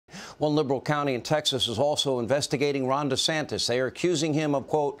One liberal county in Texas is also investigating Ron DeSantis. They are accusing him of,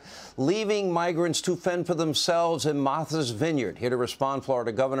 quote, leaving migrants to fend for themselves in Martha's Vineyard. Here to respond,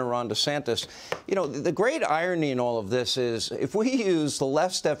 Florida Governor Ron DeSantis. You know, the great irony in all of this is if we use the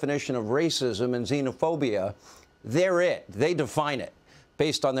left's definition of racism and xenophobia, they're it. They define it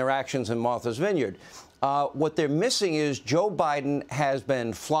based on their actions in Martha's Vineyard. What they're missing is Joe Biden has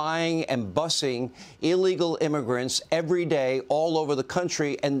been flying and busing illegal immigrants every day all over the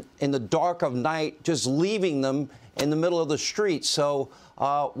country and in the dark of night, just leaving them in the middle of the street. So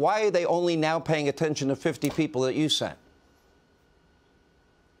why are they only now paying attention to 50 people that you sent?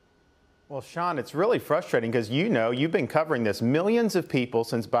 Well, Sean, it's really frustrating because, you know, you've been covering this. Millions of people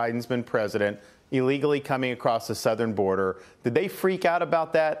since Biden's been president illegally coming across the southern border. Did they freak out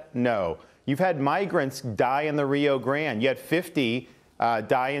about that? No. You've had migrants die in the Rio Grande. You had 50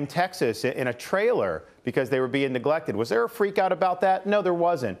 die in Texas in a trailer because they were being neglected. Was there a freak out about that? No, there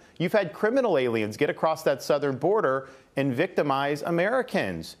wasn't. You've had criminal aliens get across that southern border and victimize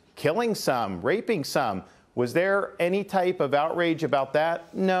Americans, killing some, raping some. Was there any type of outrage about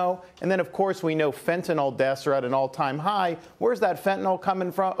that? No. And then, of course, we know fentanyl deaths are at an all-time high. Where's that fentanyl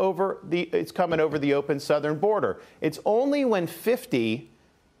coming from? It's coming over the open southern border. It's only when 50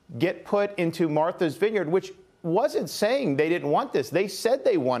 get put into Martha's Vineyard, which wasn't saying they didn't want this. They said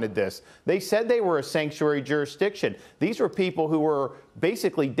they wanted this. They said they were a sanctuary jurisdiction. These were people who were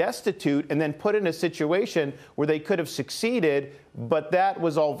basically destitute and then put in a situation where they could have succeeded, but that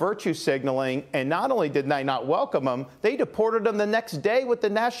was all virtue signaling. And not only did they not welcome them, they deported them the next day with the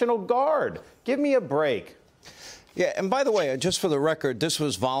National Guard. Give me a break. Yeah, and by the way, just for the record, this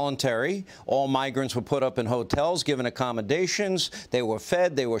was voluntary. All migrants were put up in hotels, given accommodations. They were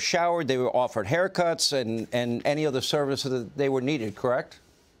fed, they were showered, they were offered haircuts and any other services that they were needed, correct?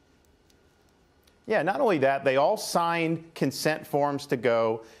 Yeah, not only that, they all signed consent forms to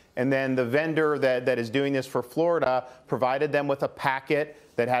go. And then the vendor that is doing this for Florida provided them with a packet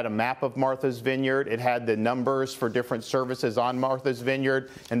that had a map of Martha's Vineyard. It had the numbers for different services on Martha's Vineyard,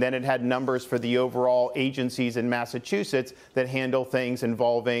 and then it had numbers for the overall agencies in Massachusetts that handle things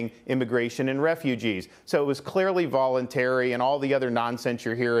involving immigration and refugees. So it was clearly voluntary, and all the other nonsense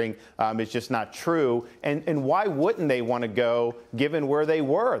you're hearing is just not true. And why wouldn't they want to go, given where they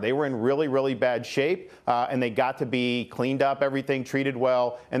were? They were in really, really bad shape, and they got to be cleaned up, everything treated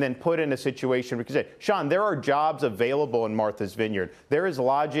well, and then put in a situation. Because, Sean, there are jobs available in Martha's Vineyard. There is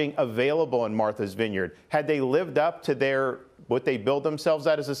lodging available in Martha's Vineyard. Had they lived up to what they build themselves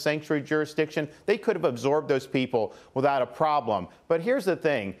at as a sanctuary jurisdiction, they could have absorbed those people without a problem. But here's the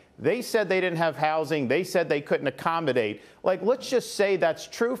thing. They said they didn't have housing. They said they couldn't accommodate. Like, let's just say that's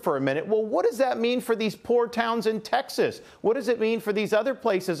true for a minute. Well, what does that mean for these poor towns in Texas? What does it mean for these other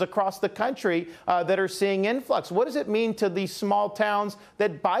places across the country that are seeing influx? What does it mean to these small towns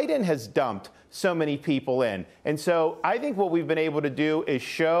that Biden has dumped so many people in? And so I think what we've been able to do is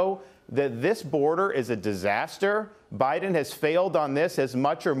show that this border is a disaster. Biden has failed on this as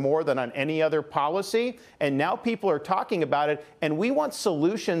much or more than on any other policy. And now people are talking about it. And we want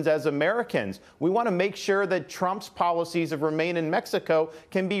solutions as Americans. We want to make sure that Trump's policies of remain in Mexico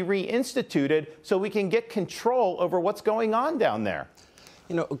can be reinstituted so we can get control over what's going on down there.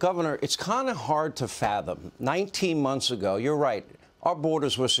 You know, Governor, it's kind of hard to fathom. 19 months ago, you're right. Our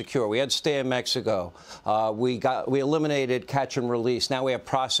borders were secure. We had stay in Mexico. We eliminated catch and release. Now we have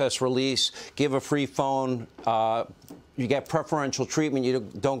process release, give a free phone. You get preferential treatment. You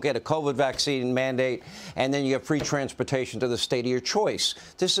don't get a COVID vaccine mandate. And then you have free transportation to the state of your choice.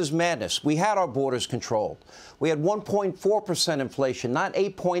 This is madness. We had our borders controlled. We had 1.4% inflation, not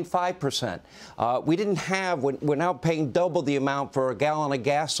 8.5%. We didn't have, we're now paying double the amount for a gallon of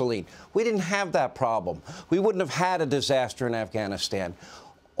gasoline. We didn't have that problem. We wouldn't have had a disaster in Afghanistan.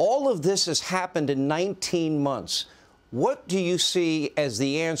 All of this has happened in 19 months. What do you see as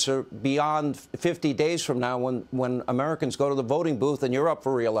the answer beyond 50 days from now when Americans go to the voting booth and you're up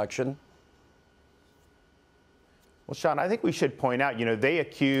for re-election? Well, Sean, I think we should point out, you know, they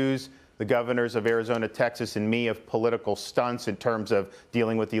accuse the governors of Arizona, Texas, and me of political stunts in terms of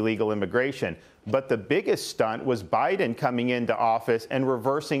dealing with illegal immigration. But the biggest stunt was Biden coming into office and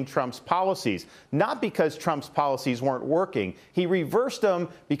reversing Trump's policies, not because Trump's policies weren't working. He reversed them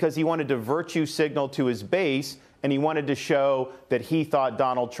because he wanted to virtue signal to his base, and he wanted to show that he thought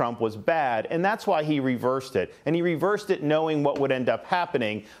Donald Trump was bad. And that's why he reversed it. And he reversed it knowing what would end up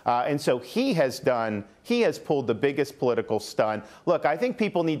happening. And so he has done He has pulled the biggest political stunt. Look, I think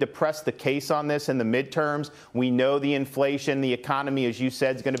people need to press the case on this in the midterms. We know the inflation, the economy, as you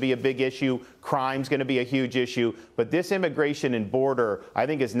said, is going to be a big issue. Crime's going to be a huge issue. But this immigration and border, I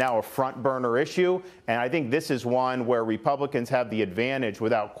think, is now a front burner issue. And I think this is one where Republicans have the advantage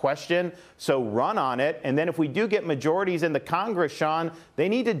without question. So run on it. And then if we do get majorities in the Congress, Sean, they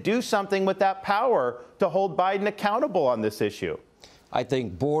need to do something with that power to hold Biden accountable on this issue. I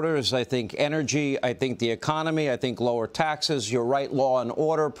think borders, I think energy, I think the economy, I think lower taxes, you're right, law and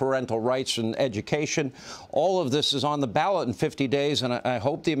order, parental rights and education. All of this is on the ballot in 50 days, and I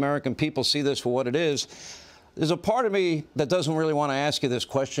hope the American people see this for what it is. There's a part of me that doesn't really want to ask you this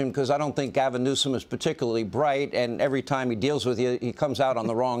question because I don't think Gavin Newsom is particularly bright, and every time he deals with you, he comes out on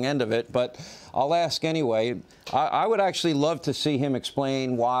the wrong end of it. But I'll ask anyway. I would actually love to see him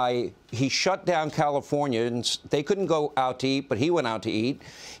explain why he shut down California, and they couldn't go out to eat, but he went out to eat.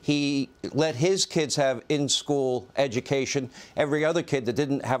 He let his kids have in-school education. Every other kid that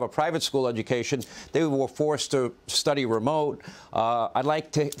didn't have a private school education, they were forced to study remote. I'd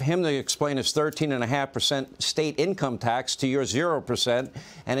like him to explain his 13.5% state income tax to your 0%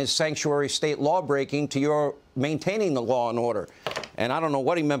 and his sanctuary state law breaking to your maintaining the law and order. And I don't know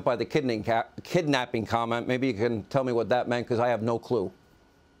what he meant by the kidnapping comment. Maybe you can tell me what that meant, because I have no clue.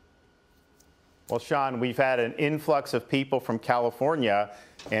 Well, Sean, we've had an influx of people from California,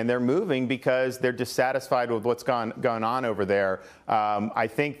 and they're moving because they're dissatisfied with what's gone on over there. I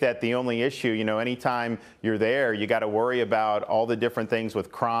think that the only issue, anytime you're there, you got to worry about all the different things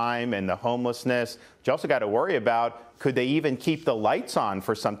with crime and the homelessness. But you also got to worry about, could they even keep the lights on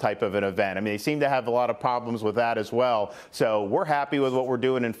for some type of an event? I mean, they seem to have a lot of problems with that as well. So we're happy with what we're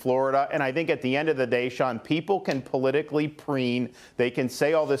doing in Florida. And I think at the end of the day, Sean, people can politically preen. They can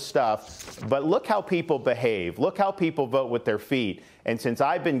say all this stuff. But look how people behave. Look how people vote with their feet. And since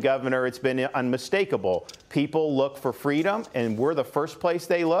I've been governor, it's been unmistakable. People look for freedom, and we're the first place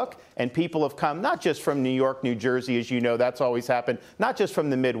they look. And people have come not just from New York, New Jersey, as you know, that's always happened, not just from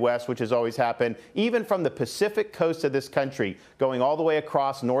the Midwest, which has always happened, even from the Pacific coast of this country, going all the way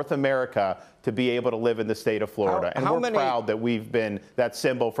across North America to be able to live in the state of Florida. And we're proud that we've been that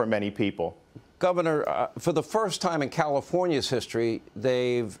symbol for many people. Governor, for the first time in California's history,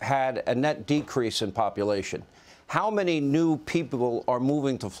 they've had a net decrease in population. How many new people are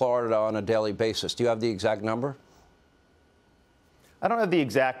moving to Florida on a daily basis? Do you have the exact number? I don't have the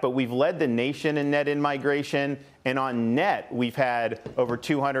exact, but we've led the nation in net in-migration. And on net, we've had over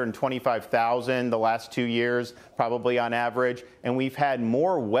 225,000 the last 2 years, probably on average. And we've had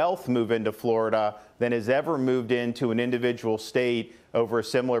more wealth move into Florida than has ever moved into an individual state over a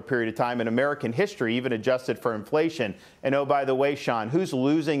similar period of time in American history, even adjusted for inflation. And oh, by the way, Sean, who's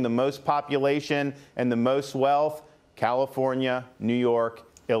losing the most population and the most wealth? California, New York,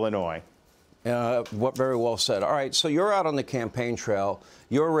 Illinois. Very well said. All right, so you're out on the campaign trail.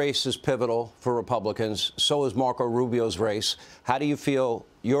 Your race is pivotal for Republicans. So is Marco Rubio's race. How do you feel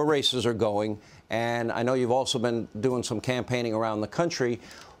your races are going? And I know you've also been doing some campaigning around the country.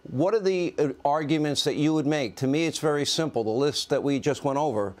 What are the arguments that you would make? To me, it's very simple. The list that we just went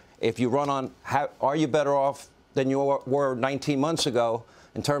over, if you run on, are you better off than you were 19 months ago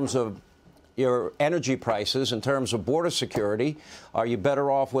in terms of your energy prices, in terms of border security? Are you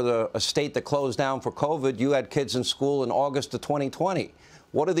better off with a state that closed down for COVID? You had kids in school in August of 2020.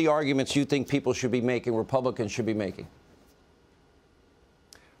 What are the arguments you think people should be making, Republicans should be making?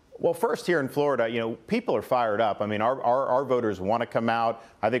 Well, first, here in Florida, people are fired up. I mean, our voters want to come out.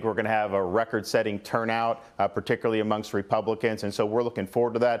 I think we're going to have a record-setting turnout, particularly amongst Republicans. And so we're looking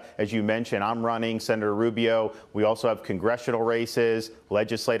forward to that. As you mentioned, I'm running, Senator Rubio. We also have congressional races,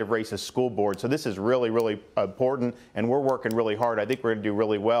 legislative races, school boards. So this is really, really important, and we're working really hard. I think we're going to do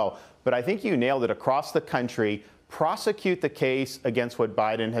really well. But I think you nailed it. Across the country, prosecute the case against what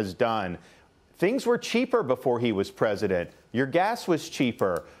Biden has done. Things were cheaper before he was president. Your gas was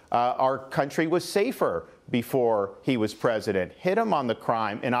cheaper. Our country was safer before he was president. Hit him on the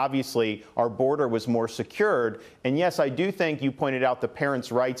crime. And obviously, our border was more secured. And yes, I do think you pointed out the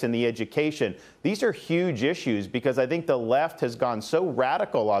parents' rights and the education. These are huge issues because I think the left has gone so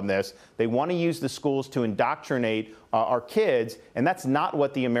radical on this. They want to use the schools to indoctrinate our kids. And that's not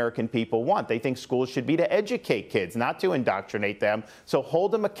what the American people want. They think schools should be to educate kids, not to indoctrinate them. So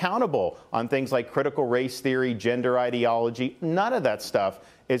hold them accountable on things like critical race theory, gender ideology. None of that stuff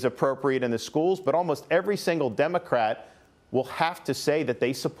is appropriate in the schools, but almost every single Democrat will have to say that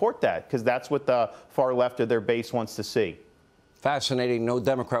they support that because that's what the far left of their base wants to see. Fascinating. No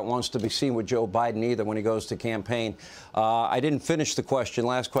Democrat wants to be seen with Joe Biden either when he goes to campaign. I didn't finish the question.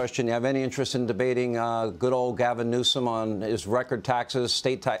 Last question. You have any interest in debating good old Gavin Newsom on his record taxes,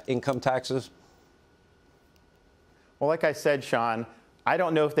 state income taxes? Well, like I said, Sean, I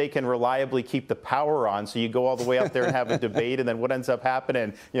don't know if they can reliably keep the power on. So you go all the way up there and have a debate, and then what ends up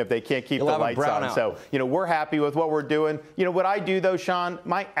happening, if they can't keep the lights on. So, we're happy with what we're doing. What I do, though, Sean,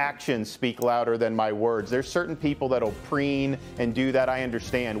 my actions speak louder than my words. There's certain people that'll preen and do that. I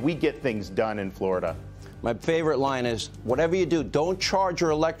understand. We get things done in Florida. My favorite line is, whatever you do, don't charge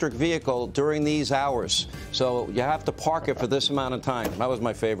your electric vehicle during these hours. So you have to park it for this amount of time. That was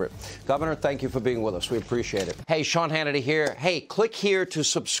my favorite. Governor, thank you for being with us. We appreciate it. Hey, Sean Hannity here. Hey, click here to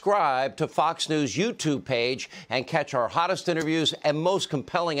subscribe to Fox News YouTube page and catch our hottest interviews and most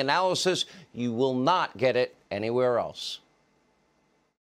compelling analysis. You will not get it anywhere else.